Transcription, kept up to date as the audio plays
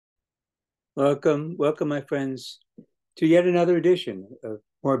Welcome, my friends, to yet another edition of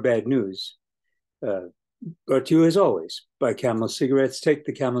More Bad News. Uh, Brought to you, as always, by Camel Cigarettes. Take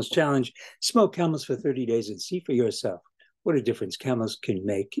the Camel's Challenge, smoke Camels for 30 days, and see for yourself what a difference Camels can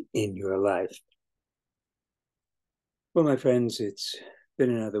make in your life. Well, my friends, it's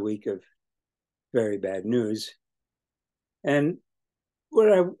been another week of very bad news. And what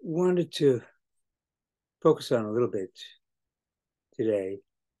I wanted to focus on a little bit today,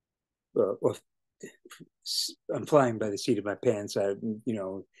 well, I'm flying by the seat of my pants. Uh,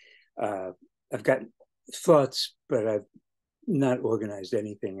 I've got thoughts, but I've not organized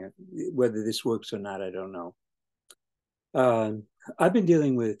anything. Whether this works or not, I don't know. Um, I've been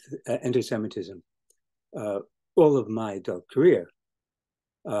dealing with anti-Semitism uh, all of my adult career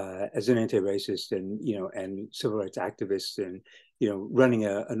as an anti-racist and civil rights activist, and running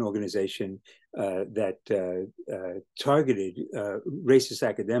an organization that targeted racist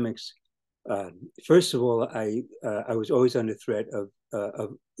academics. First of all, I was always under threat of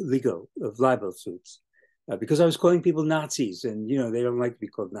libel suits because I was calling people Nazis, and they don't like to be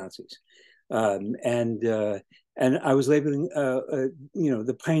called Nazis. Um, and uh, and I was labeling,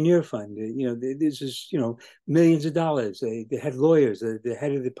 the Pioneer Fund. This is millions of dollars. They had lawyers. The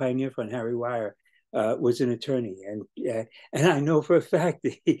head of the Pioneer Fund, Harry Wire, was an attorney, and I know for a fact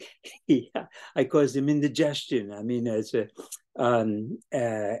that I caused him indigestion. I mean, as a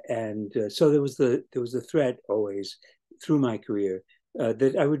and so there was the threat always through my career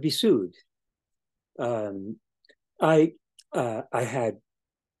that I would be sued. Um, I had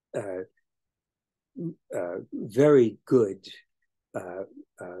uh, very good uh,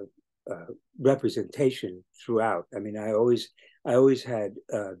 uh, representation throughout. I mean, I always had.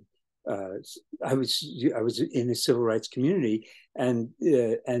 Uh, I was in the civil rights community, and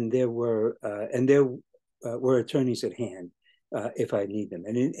there were attorneys at hand if I need them.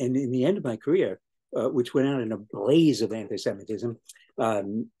 And in the end of my career, which went out in a blaze of anti-Semitism,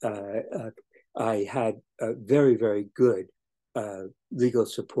 um, uh, uh, I had very, very good legal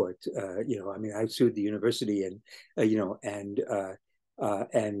support. I mean, I sued the university, and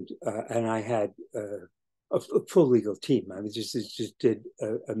and I had a full legal team. I was just did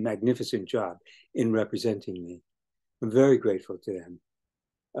a magnificent job in representing me. I'm very grateful to them.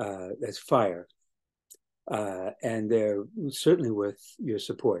 That's fire, and they're certainly worth your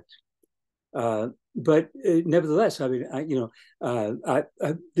support. But nevertheless, I mean,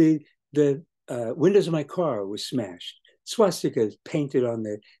 the windows of my car were smashed. Swastikas painted on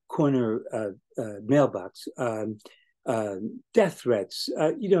the corner mailbox. Death threats.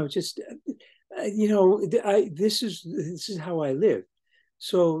 Just this is how I live.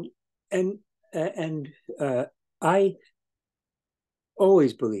 So, and and I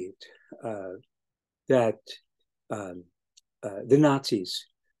always believed that um, the Nazis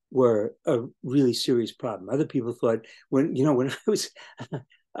were a really serious problem. Other people thought when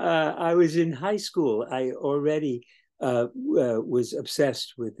I was in high school, I already was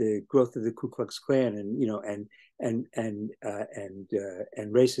obsessed with the growth of the Ku Klux Klan, and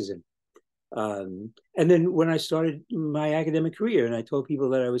racism. And then when I started my academic career and I told people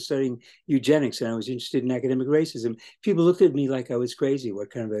that I was studying eugenics and I was interested in academic racism, people looked at me like I was crazy.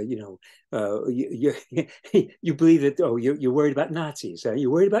 What kind of you believe that, oh, you're worried about Nazis. Are you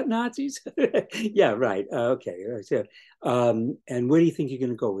worried about Nazis? Yeah, right. Okay. So, and where do you think you're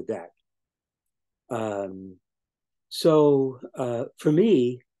going to go with that? Um, so for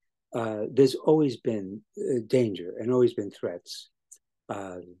me, there's always been danger and always been threats.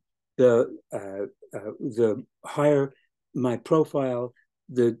 Um, the higher my profile,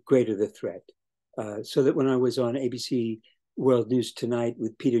 the greater the threat. So that when I was on ABC World News Tonight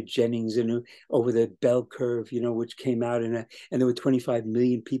with Peter Jennings and over the bell curve, which came out, and there were 25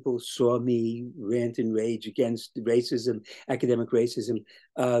 million people saw me rant and rage against racism, academic racism.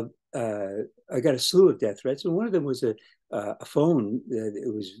 Uh, I got a slew of death threats, and one of them was a phone.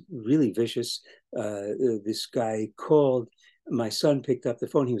 It was really vicious. This guy called. My son picked up the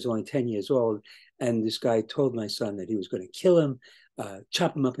phone. He was only 10 years old. And this guy told my son that he was going to kill him,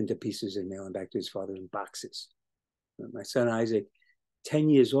 chop him up into pieces, and mail him back to his father in boxes. My son Isaac, 10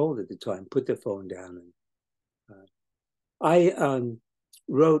 years old at the time, put the phone down. And I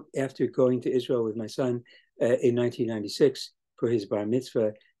wrote, after going to Israel with my son in 1996 for his bar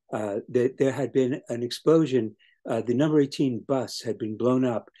mitzvah, that there had been an explosion. The number 18 bus had been blown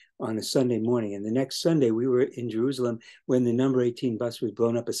up on a Sunday morning. And the next Sunday, we were in Jerusalem when the number 18 bus was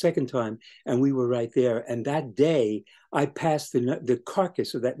blown up a second time, and we were right there. And that day, I passed the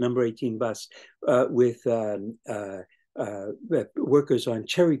carcass of that number 18 bus with workers on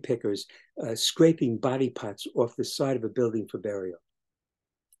cherry pickers scraping body parts off the side of a building for burial.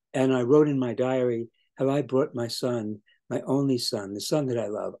 And I wrote in my diary, have I brought my son, my only son, the son that I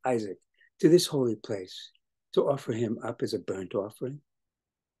love, Isaac, to this holy place to offer him up as a burnt offering?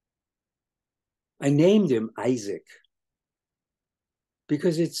 I named him Isaac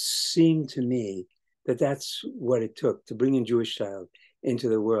because it seemed to me that that's what it took to bring a Jewish child into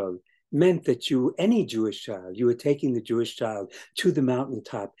the world. Meant that any Jewish child, you were taking the Jewish child to the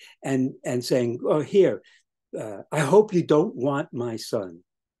mountaintop and saying, oh, here, I hope you don't want my son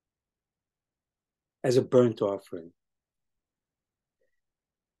as a burnt offering.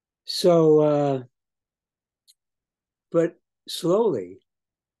 So, but slowly,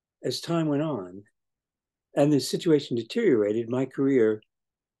 as time went on and the situation deteriorated, my career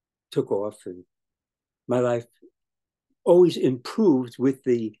took off and my life always improved with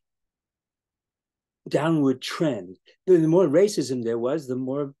the downward trend. The more racism there was, the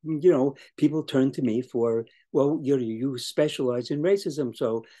more, people turned to me for, well, you specialize in racism.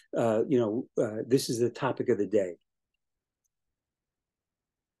 So, this is the topic of the day.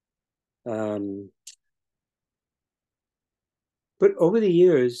 But over the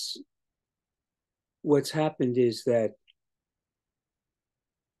years, what's happened is that,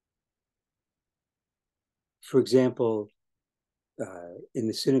 for example, in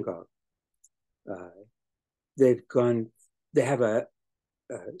the synagogue, they have a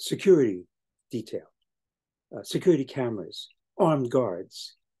security detail, security cameras, armed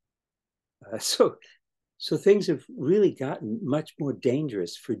guards. So things have really gotten much more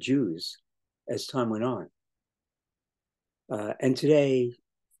dangerous for Jews as time went on. And today,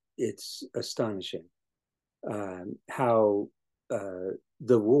 it's astonishing how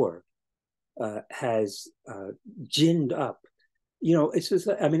the war has ginned up. It's just,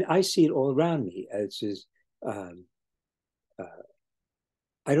 I see it all around me. It's just, I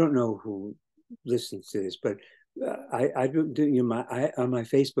don't know who listens to this, but I do, on my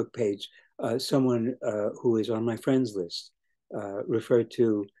Facebook page, someone who is on my friends list referred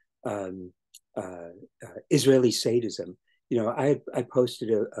to Israeli sadism. I posted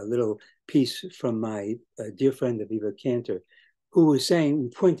a little piece from my dear friend Aviva Cantor, who was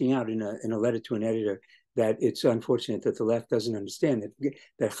pointing out in a letter to an editor that it's unfortunate that the left doesn't understand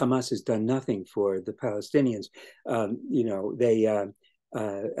that Hamas has done nothing for the Palestinians.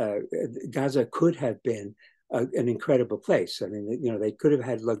 Gaza could have been an incredible place. I mean, they could have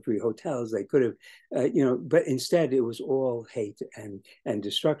had luxury hotels. They could have, but instead it was all hate and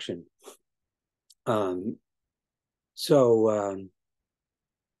destruction. So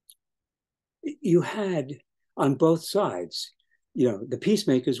you had on both sides, the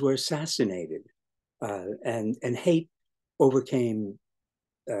peacemakers were assassinated, and hate overcame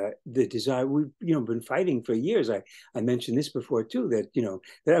the desire. We've been fighting for years. I mentioned this before too, that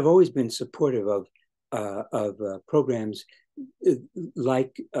I've always been supportive of programs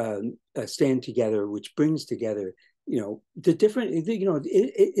like Stand Together, which brings together the different.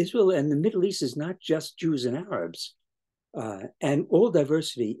 Israel and the Middle East is not just Jews and Arabs, and all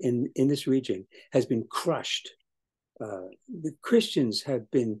diversity in this region has been crushed. The Christians have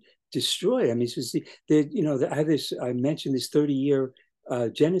been destroyed. I mean, I mentioned this 30-year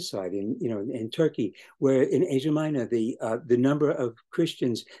genocide in Turkey, where in Asia Minor the number of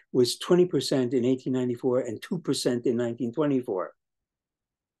Christians was 20% in 1894 and 2% in 1924.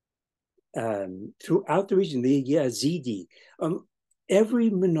 Throughout the region, the Yazidi, every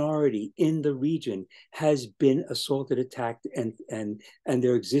minority in the region has been assaulted, attacked, and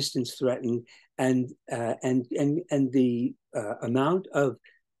their existence threatened, and the amount of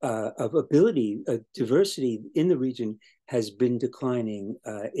ability, diversity in the region has been declining.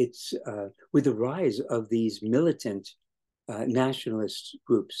 It's with the rise of these militant nationalist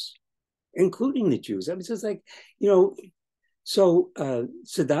groups, including the Jews. I mean, it's just like, so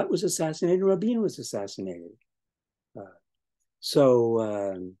Sadat was assassinated, Rabin was assassinated.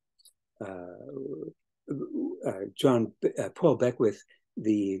 Paul Beckwith,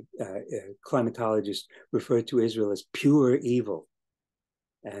 the climatologist, referred to Israel as pure evil.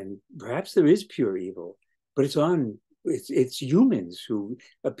 And perhaps there is pure evil, but it's humans who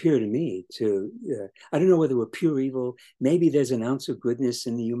appear to me to, I don't know whether we're pure evil. Maybe there's an ounce of goodness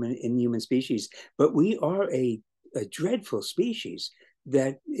in the human species, but we are a dreadful species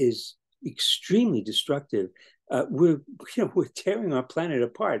that is extremely destructive. We're tearing our planet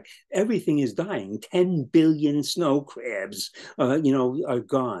apart. Everything is dying. 10 billion snow crabs, are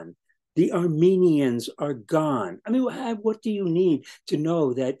gone. The Armenians are gone. I mean, what do you need to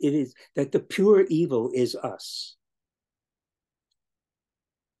know that that the pure evil is us?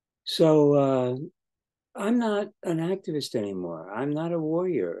 So I'm not an activist anymore. I'm not a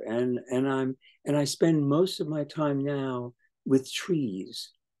warrior, and I spend most of my time now with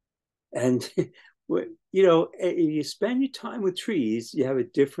trees. And you spend your time with trees, you have a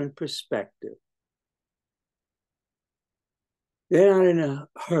different perspective. They're not in a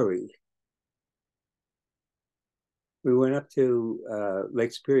hurry. We went up to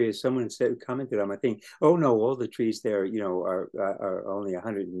Lake Superior. Someone commented on my thing. Oh no, all the trees there, are only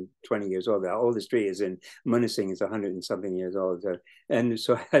 120 years old. The oldest tree is in Munising is 100 and something years old. And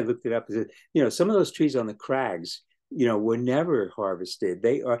so I looked it up and said, some of those trees on the crags, were never harvested.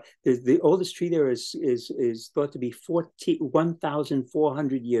 They are the oldest tree there is thought to be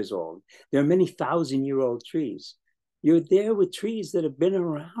 1,400 years old. There are many 1,000-year-old trees. You're there with trees that have been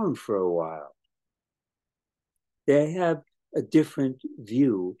around for a while. They have a different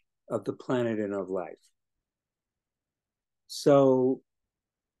view of the planet and of life. So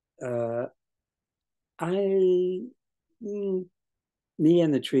me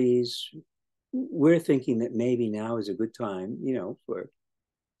and the trees, we're thinking that maybe now is a good time,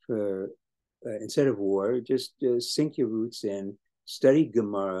 for instead of war, just sink your roots in, study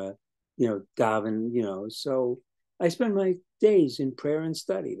Gemara, daven, So I spend my days in prayer and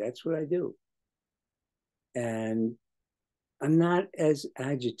study. That's what I do. And I'm not as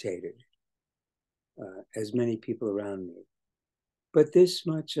agitated as many people around me. But this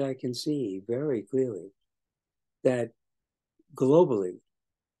much I can see very clearly, that globally,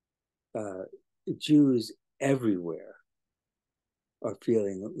 Jews everywhere are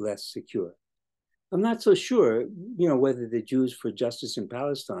feeling less secure. I'm not so sure, whether the Jews for Justice in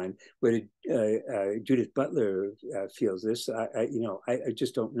Palestine, whether Judith Butler feels this. I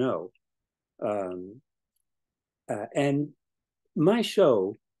just don't know. And my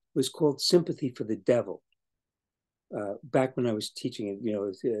show was called Sympathy for the Devil. Back when I was teaching it,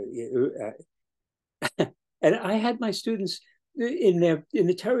 and I had my students in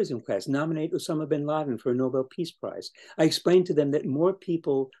the terrorism class nominate Osama bin Laden for a Nobel Peace Prize. I explained to them that more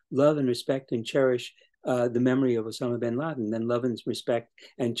people love and respect and cherish the memory of Osama bin Laden than love and respect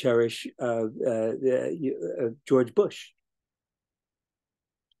and cherish George Bush.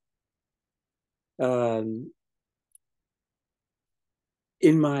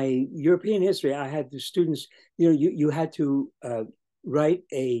 In my European history, I had the students, you had to write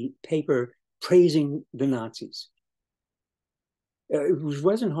a paper praising the Nazis. It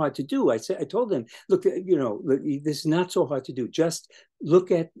wasn't hard to do. I told them, look, this is not so hard to do. Just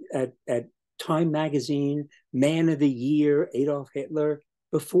look at Time Magazine, Man of the Year, Adolf Hitler.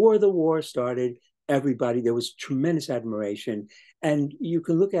 Before the war started, there was tremendous admiration. And you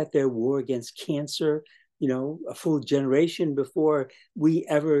can look at their war against cancer, a full generation before we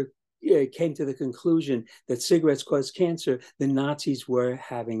ever came to the conclusion that cigarettes cause cancer. The Nazis were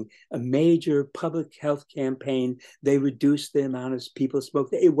having a major public health campaign. They reduced the amount of people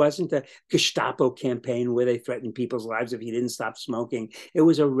smoking. It wasn't a Gestapo campaign where they threatened people's lives if you didn't stop smoking. It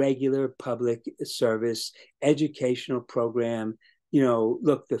was a regular public service educational program.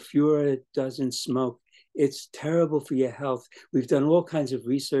 Look, the Fuhrer doesn't smoke. It's terrible for your health. We've done all kinds of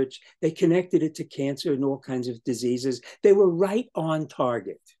research. They connected it to cancer and all kinds of diseases. They were right on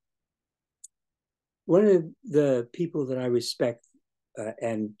target. One of the people that I respect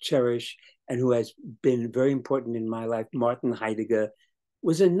and cherish and who has been very important in my life, Martin Heidegger,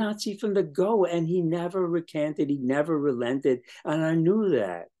 was a Nazi from the go, and he never recanted, he never relented, and I knew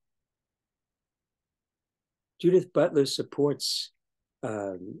that. Judith Butler supports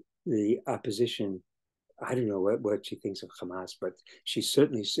the opposition. I don't know what she thinks of Hamas, but she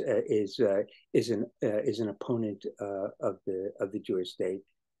certainly is an opponent of the Jewish state,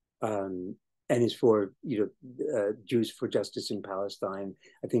 and is for Jews for Justice in Palestine.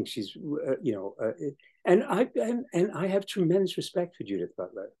 I think she's and I have tremendous respect for Judith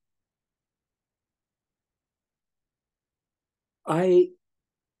Butler. I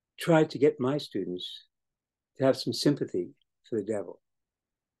tried to get my students to have some sympathy for the devil.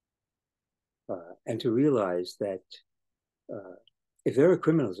 And to realize that if there are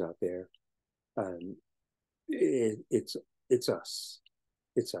criminals out there, it's us.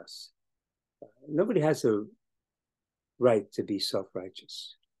 It's us. Nobody has the right to be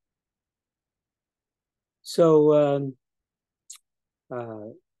self-righteous. So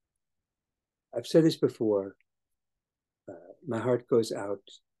I've said this before. My heart goes out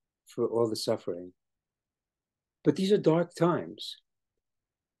for all the suffering. But these are dark times.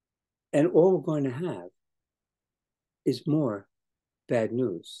 And all we're going to have is more bad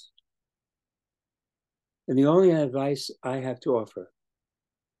news. And the only advice I have to offer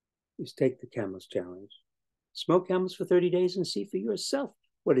is take the Camels Challenge. Smoke camels for 30 days and see for yourself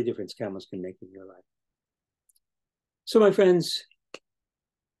what a difference camels can make in your life. So, my friends,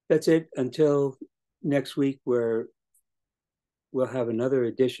 that's it. Until next week, where we'll have another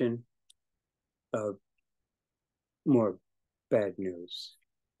edition more bad news.